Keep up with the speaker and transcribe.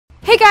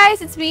Hey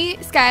guys, it's me,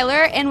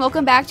 Skylar, and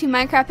welcome back to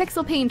Minecraft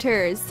Pixel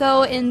Painters.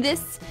 So in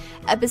this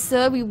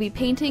episode, we will be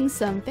painting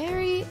some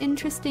very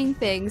interesting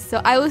things.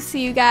 So I will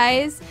see you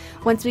guys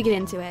once we get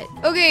into it.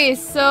 Okay,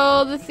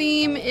 so the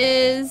theme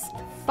is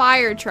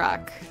fire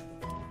truck.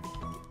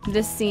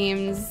 This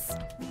seems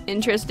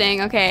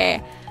interesting.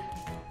 Okay,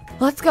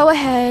 let's go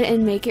ahead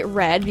and make it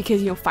red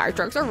because, you know, fire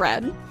trucks are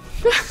red.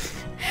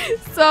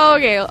 So,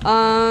 okay,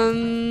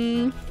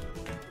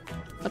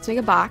 let's make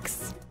a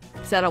box.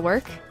 That'll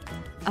work.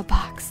 A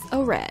box.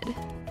 Oh, red.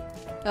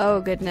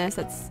 Oh, goodness.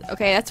 That's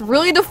okay. That's a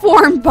really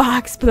deformed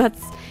box, but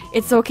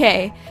it's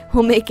okay.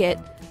 We'll make it.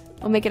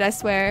 We'll make it, I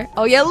swear.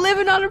 Oh, yeah,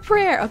 living on a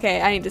prayer.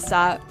 Okay, I need to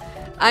stop.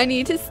 I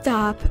need to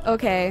stop.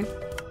 Okay.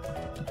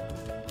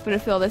 I'm gonna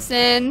fill this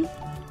in.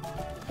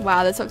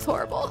 Wow, this looks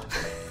horrible.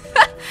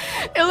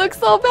 It looks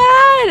so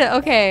bad.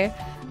 Okay.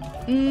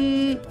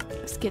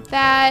 Let's get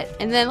that.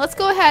 And then let's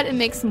go ahead and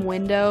make some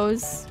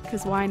windows,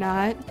 because why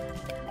not?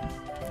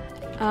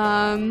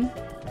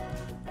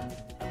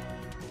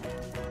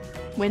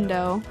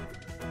 Window.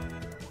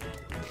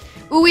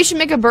 Ooh, we should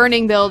make a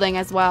burning building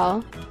as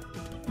well.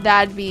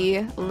 That'd be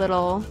a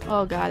little...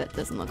 Oh god, it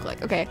doesn't look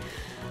like... Okay.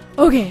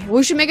 Okay,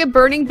 we should make a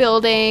burning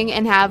building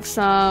and have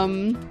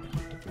some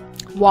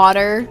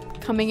water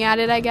coming at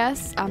it, I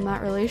guess. I'm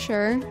not really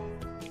sure.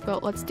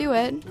 But let's do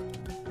it.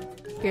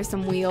 Here's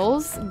some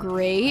wheels.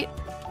 Great.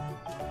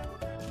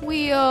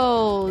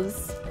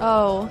 Wheels.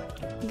 Oh,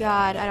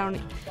 god,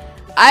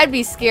 I'd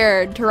be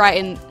scared to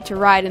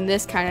ride in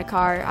this kind of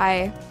car.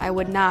 I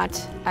would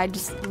not. I'd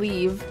just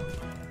leave.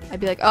 I'd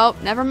be like, oh,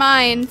 never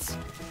mind.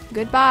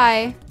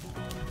 Goodbye.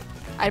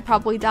 I'd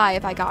probably die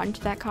if I got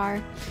into that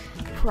car.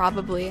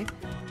 Probably.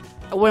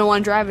 I wouldn't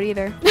want to drive it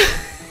either.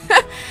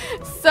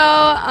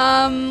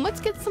 So, let's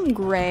get some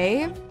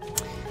gray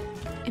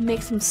and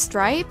make some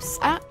stripes.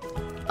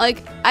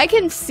 I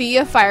can see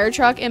a fire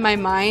truck in my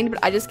mind, but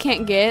I just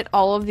can't get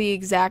all of the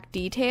exact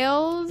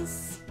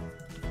details.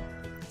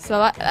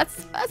 So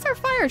that's our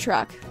fire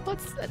truck.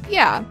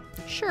 Yeah,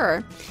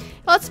 sure.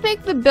 Let's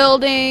make the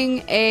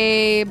building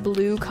a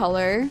blue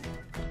color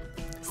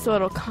so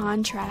it'll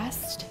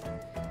contrast.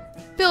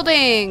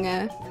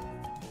 Building!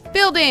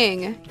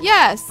 Building!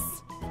 Yes!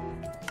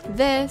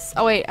 This.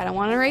 Oh wait, I don't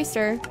want an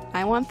eraser.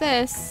 I want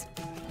this.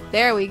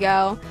 There we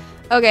go.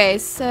 Okay,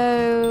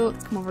 so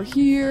let's come over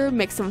here,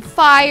 make some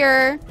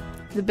fire.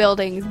 The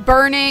building's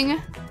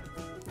burning.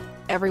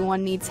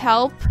 Everyone needs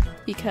help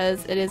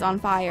because it is on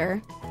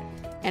fire.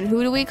 And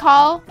who do we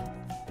call?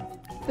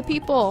 The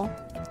people.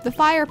 The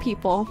fire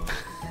people.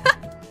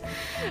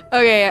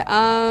 Okay,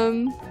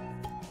 I'm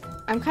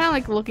kind of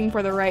like looking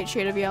for the right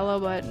shade of yellow,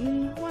 but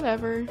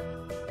whatever.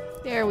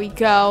 There we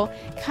go.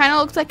 Kind of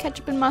looks like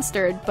ketchup and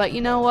mustard, but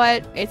you know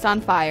what? It's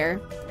on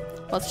fire.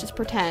 Let's just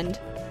pretend.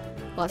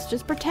 Let's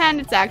just pretend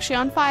it's actually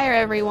on fire,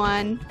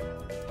 everyone.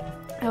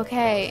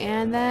 Okay,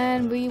 and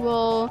then we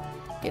will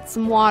get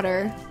some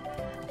water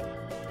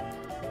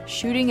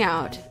shooting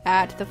out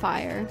at the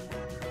fire.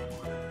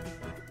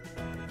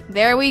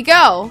 There we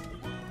go.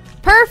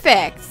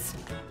 Perfect.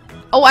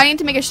 Oh, I need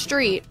to make a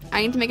street.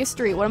 I need to make a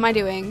street. What am I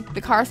doing? The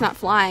car's not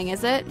flying,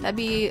 is it? That'd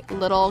be a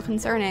little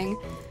concerning.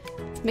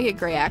 Let's make it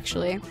gray,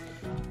 actually.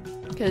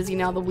 Because, you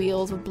know, the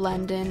wheels would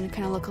blend in and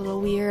kind of look a little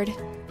weird.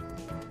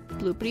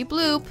 Bloopity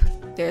bloop.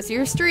 There's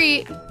your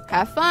street.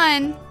 Have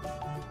fun.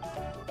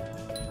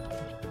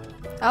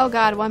 Oh,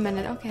 God. 1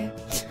 minute. Okay.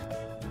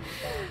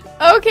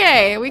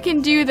 Okay. We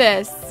can do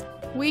this.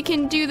 We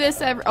can do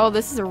this. Oh,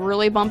 this is a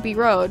really bumpy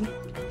road.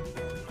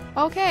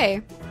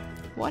 Okay,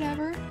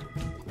 whatever.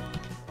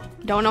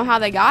 Don't know how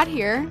they got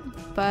here,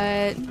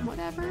 but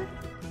whatever.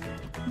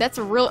 That's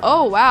a real.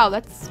 Oh wow,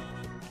 that's.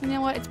 You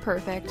know what? It's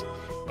perfect.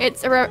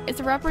 It's a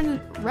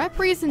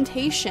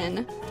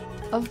representation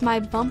of my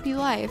bumpy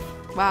life.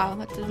 Wow,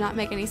 that did not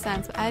make any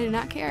sense. But I do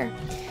not care.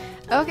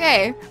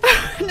 Okay,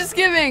 just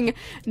giving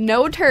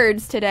no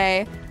turds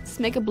today. Let's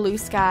make a blue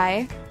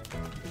sky.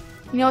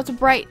 You know, it's a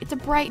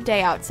bright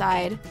day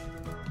outside.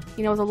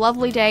 You know, it was a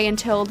lovely day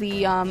until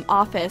the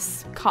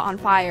office caught on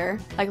fire.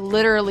 Like,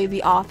 literally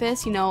the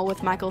office, you know,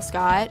 with Michael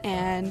Scott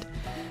and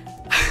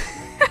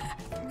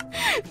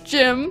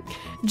Jim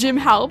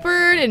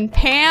Halpert and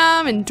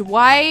Pam and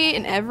Dwight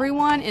and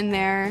everyone in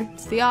there.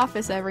 It's the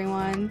office,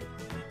 everyone.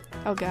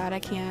 Oh god, I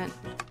can't.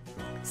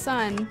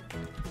 Sun.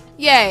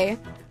 Yay.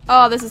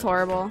 Oh, this is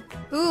horrible.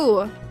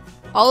 Ooh.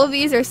 All of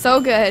these are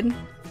so good.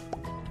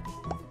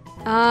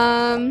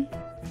 I'm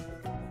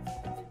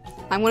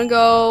gonna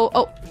go...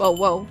 Oh,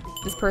 whoa.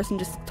 This person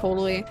just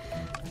totally...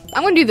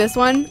 I'm gonna do this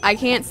one. I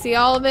can't see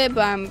all of it,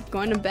 but I'm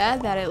going to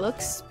bet that it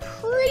looks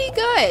pretty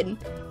good.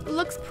 It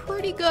looks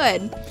pretty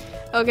good.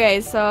 Okay,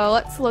 so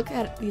let's look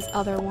at these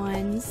other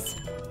ones.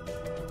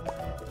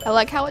 I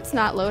like how it's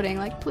not loading.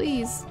 Like,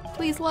 please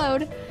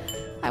load.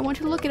 I want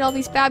to look at all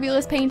these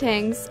fabulous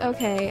paintings.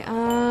 Okay,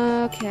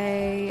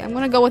 okay. I'm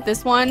gonna go with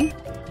this one.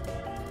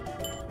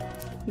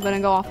 I'm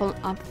gonna go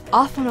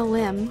off on a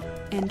limb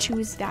and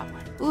choose that one.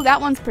 Ooh,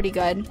 that one's pretty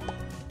good.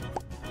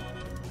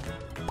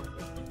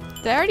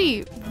 Did I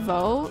already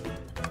vote?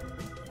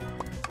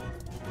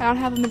 I don't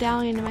have a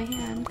medallion in my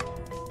hand.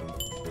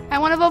 I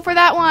want to vote for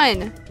that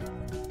one.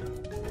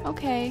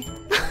 Okay.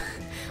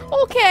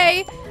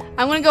 Okay.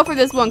 I'm gonna go for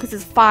this one because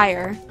it's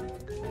fire.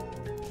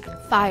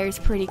 Fire's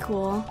pretty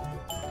cool.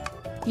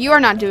 You are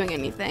not doing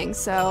anything,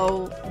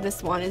 so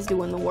this one is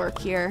doing the work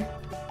here.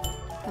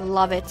 I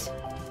love it.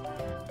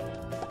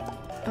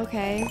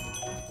 Okay.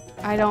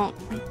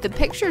 The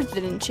pictures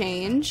didn't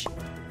change.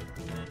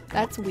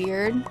 That's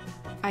weird.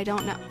 I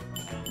don't know.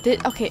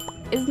 Okay,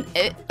 isn't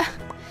it?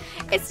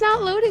 It's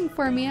not loading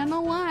for me, I don't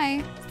know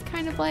why. It's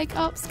kind of like,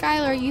 oh,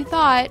 Skylar, you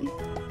thought.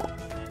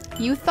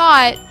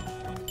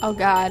 Oh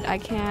god, I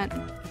can't.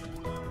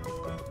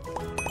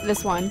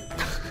 This one.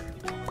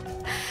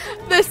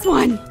 This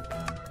one!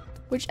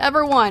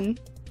 Whichever one.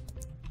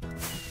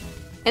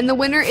 And the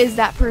winner is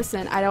that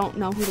person. I don't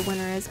know who the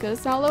winner is because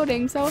it's not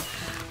loading, so...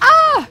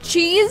 Ah!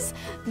 Cheese?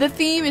 The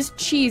theme is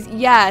cheese.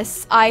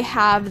 Yes, I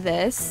have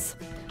this.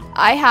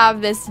 I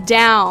have this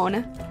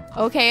down.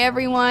 Okay,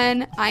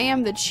 everyone. I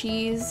am the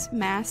cheese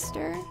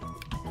master.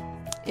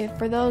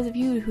 For those of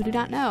you who do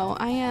not know,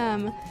 I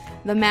am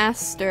the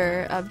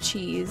master of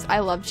cheese. I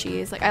love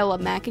cheese. Like, I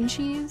love mac and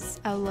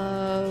cheese. I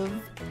love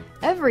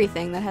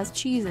everything that has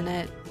cheese in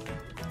it.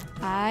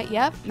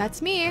 Yep,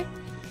 that's me.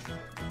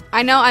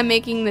 I know I'm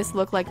making this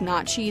look like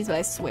not cheese, but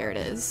I swear it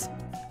is.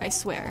 I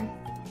swear.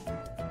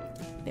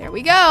 There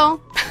we go.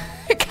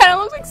 It kind of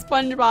looks like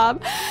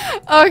SpongeBob.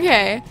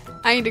 Okay,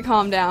 I need to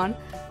calm down.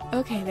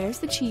 Okay, there's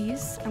the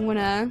cheese. I'm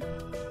gonna...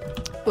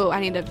 Oh, I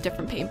need a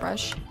different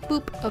paintbrush.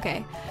 Boop.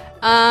 Okay.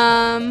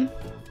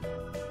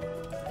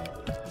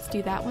 Let's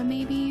do that one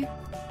maybe.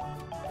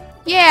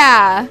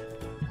 Yeah.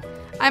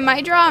 I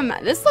might draw him.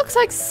 This looks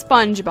like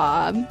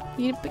SpongeBob.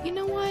 But you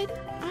know what?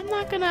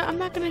 I'm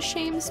not gonna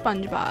shame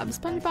SpongeBob.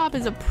 SpongeBob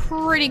is a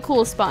pretty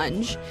cool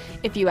sponge,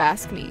 if you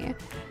ask me.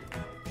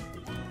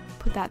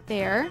 Put that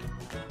there.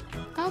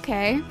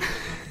 Okay.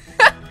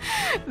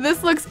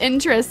 This looks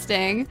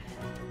interesting.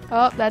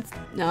 Oh, that's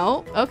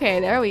no. Okay,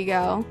 there we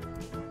go.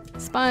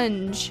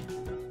 Sponge.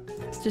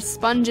 Let's just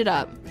sponge it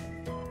up.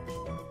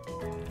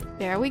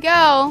 There we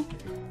go.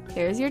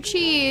 There's your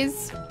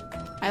cheese.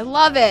 I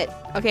love it.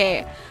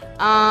 Okay.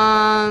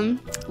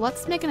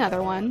 Let's make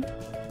another one.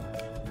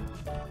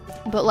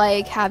 But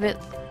like have it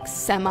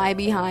semi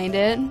behind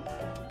it.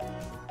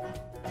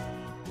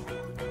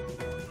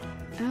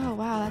 Oh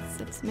wow,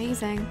 that's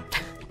amazing.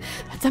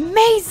 That's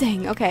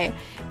amazing. Okay,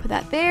 put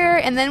that there,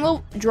 and then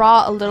we'll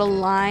draw a little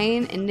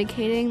line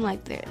indicating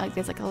like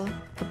there's like a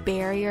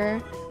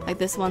barrier. Like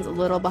this one's a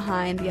little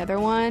behind the other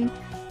one.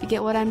 You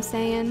get what I'm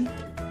saying?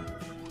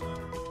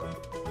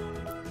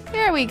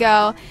 There we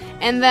go.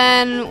 And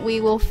then we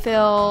will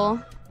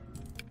fill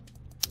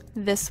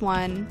this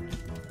one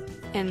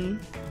in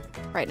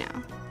right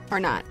now. Or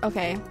not.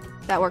 Okay,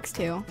 that works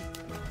too.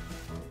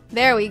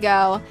 There we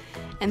go.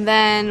 And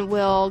then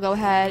we'll go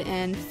ahead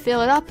and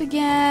fill it up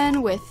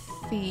again with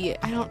the,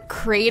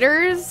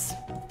 craters?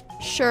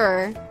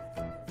 Sure.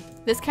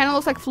 This kind of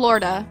looks like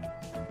Florida.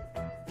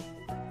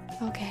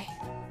 Okay.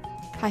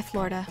 Hi,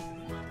 Florida.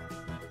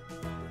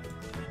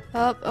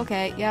 Oh,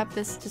 okay. Yep,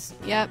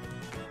 yep.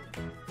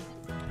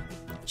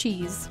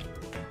 Cheese.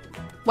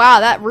 Wow,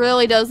 that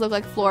really does look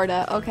like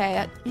Florida.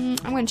 Okay, I'm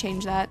gonna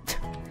change that.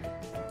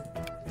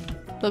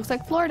 Looks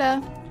like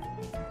Florida.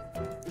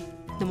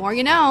 The more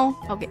you know.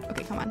 Okay,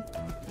 come on.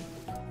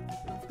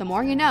 The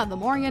more you know, the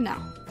more you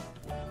know.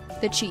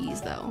 The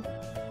cheese, though.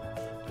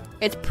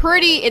 It's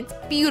pretty, it's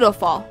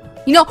beautiful.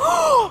 You know,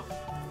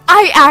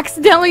 I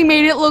accidentally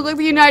made it look like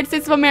the United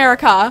States of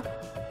America.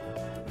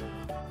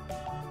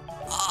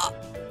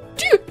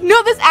 Dude,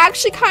 no, this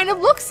actually kind of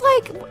looks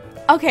like...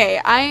 Okay,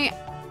 I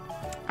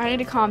need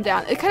to calm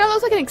down. It kind of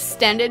looks like an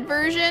extended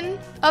version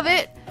of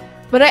it,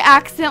 but I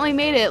accidentally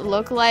made it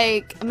look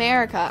like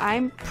America.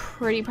 I'm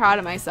pretty proud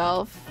of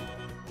myself.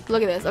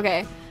 Look at this.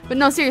 Okay. But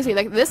no, seriously,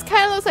 like this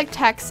kind of looks like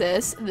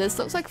Texas. This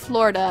looks like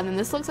Florida, and then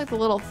this looks like the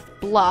little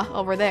blah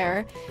over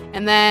there.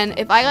 And then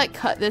if I like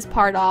cut this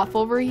part off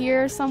over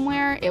here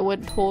somewhere, it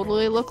would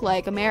totally look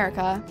like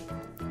America.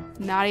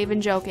 Not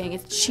even joking.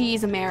 It's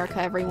cheese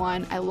America,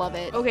 everyone. I love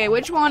it. Okay,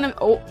 which one?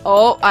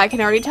 Oh, I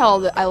can already tell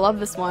that I love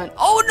this one.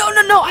 Oh,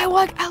 no. I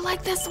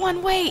like this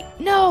one. Wait,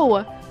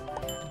 no.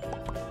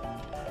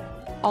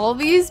 All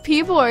these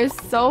people are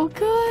so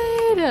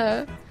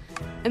good.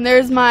 And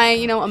there's my,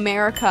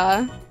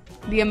 America.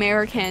 The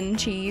American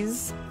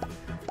cheese.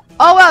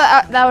 Oh,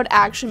 well, that would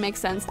actually make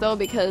sense, though,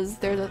 because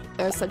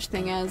there's such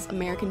thing as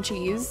American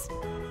cheese.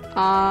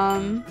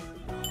 I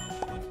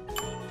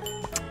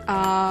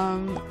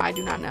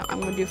do not know. I'm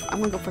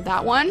gonna go for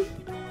that one.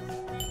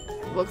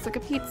 Looks like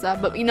a pizza,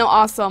 but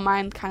also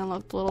mine kind of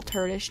looked a little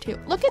turdish too.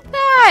 Look at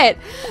that!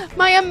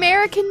 My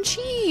American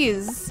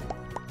cheese!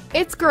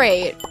 It's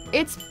great.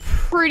 It's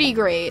pretty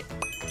great.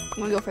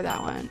 I'm gonna go for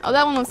that one. Oh,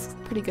 that one looks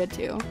pretty good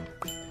too.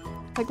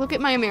 Like, look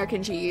at my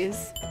American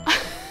cheese.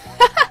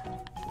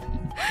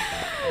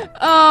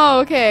 Oh,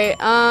 okay.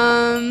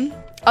 Oh,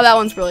 that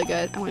one's really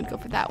good. I'm gonna go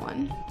for that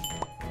one.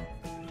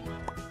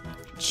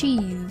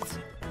 Cheese.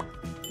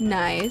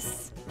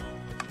 Nice.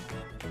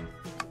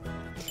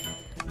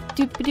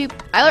 Doop-a-doop.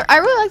 I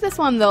really like this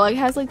one though. Like, it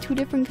has like 2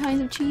 different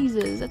kinds of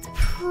cheeses. That's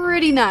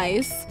pretty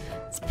nice.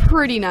 It's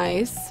pretty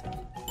nice.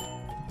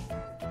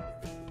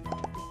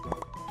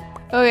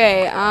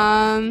 Okay,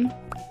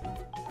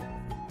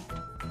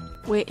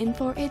 waiting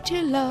for it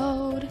to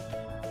load.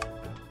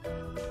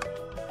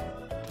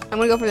 I'm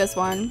gonna go for this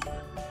one.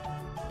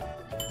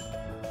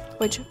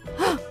 Which,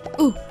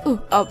 ooh,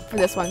 oh, for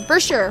this one. For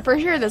sure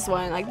this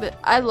one. Like,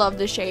 I love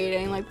the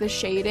shading. Like, the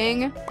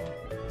shading,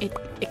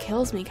 it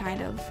kills me,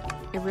 kind of.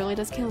 It really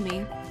does kill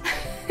me.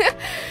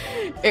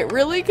 It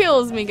really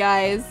kills me,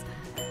 guys.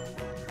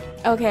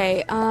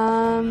 Okay,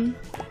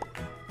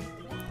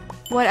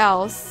 what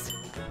else?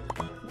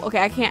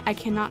 Okay, I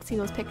cannot see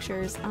those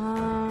pictures.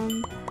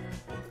 I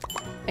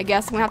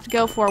guess I'm gonna have to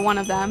go for one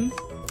of them.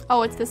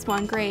 Oh, it's this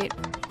one, great.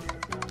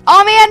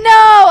 Oh man,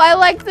 no! I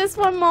liked this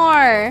one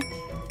more!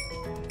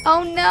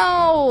 Oh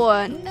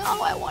no!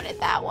 No, I wanted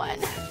that one.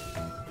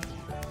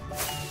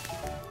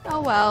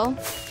 Oh well.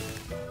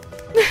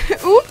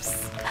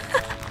 Oops.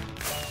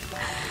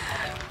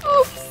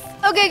 Oops.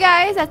 Okay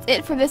guys, that's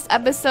it for this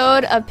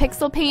episode of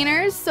Pixel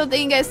Painters. So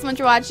thank you guys so much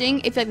for watching.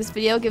 If you like this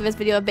video, give this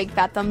video a big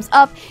fat thumbs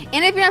up.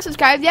 And if you're not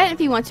subscribed yet,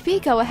 if you want to be,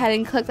 go ahead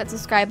and click that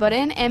subscribe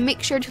button. And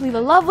make sure to leave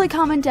a lovely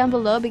comment down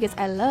below because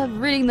I love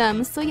reading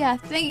them. So yeah,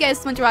 thank you guys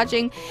so much for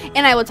watching.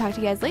 And I will talk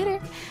to you guys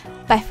later.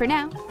 Bye for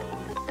now.